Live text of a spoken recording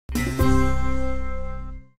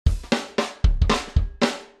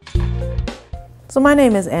So my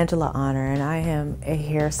name is Angela Honor and I am a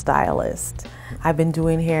hairstylist. I've been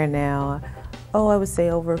doing hair now, I would say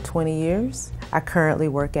over 20 years. I currently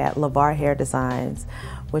work at LaVar Hair Designs,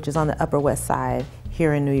 which is on the Upper West Side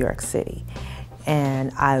here in New York City.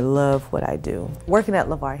 And I love what I do. Working at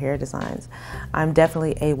LaVar Hair Designs, I'm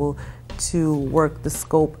definitely able to work the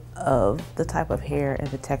scope of the type of hair and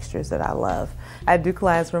the textures that I love. I do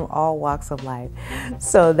clients from all walks of life,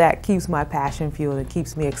 so that keeps my passion fueled and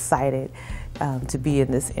keeps me excited to be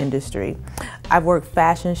in this industry. I've worked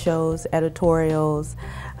fashion shows, editorials,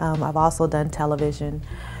 I've also done television,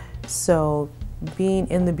 so being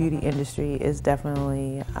in the beauty industry is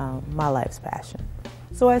definitely my life's passion.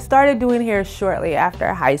 So I started doing hair shortly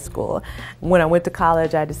after high school. When I went to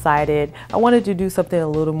college, I decided I wanted to do something a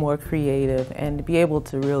little more creative, and to be able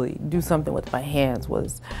to really do something with my hands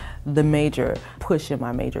was the major push and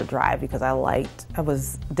my major drive, because I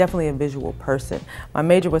was definitely a visual person. My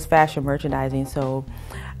major was fashion merchandising, so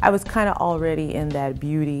I was kind of already in that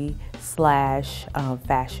beauty slash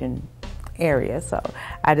fashion area, so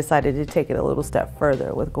I decided to take it a little step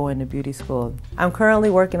further with going to beauty school. I'm currently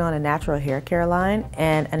working on a natural hair care line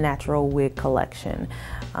and a natural wig collection.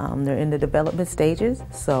 They're in the development stages,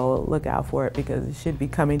 so look out for it because it should be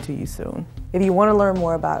coming to you soon. If you want to learn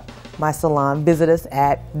more about my salon, visit us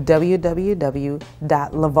at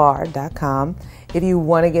www.lavar.com. If you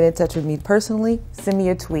want to get in touch with me personally, send me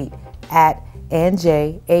a tweet at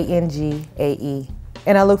ANJAE,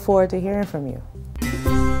 and I look forward to hearing from you.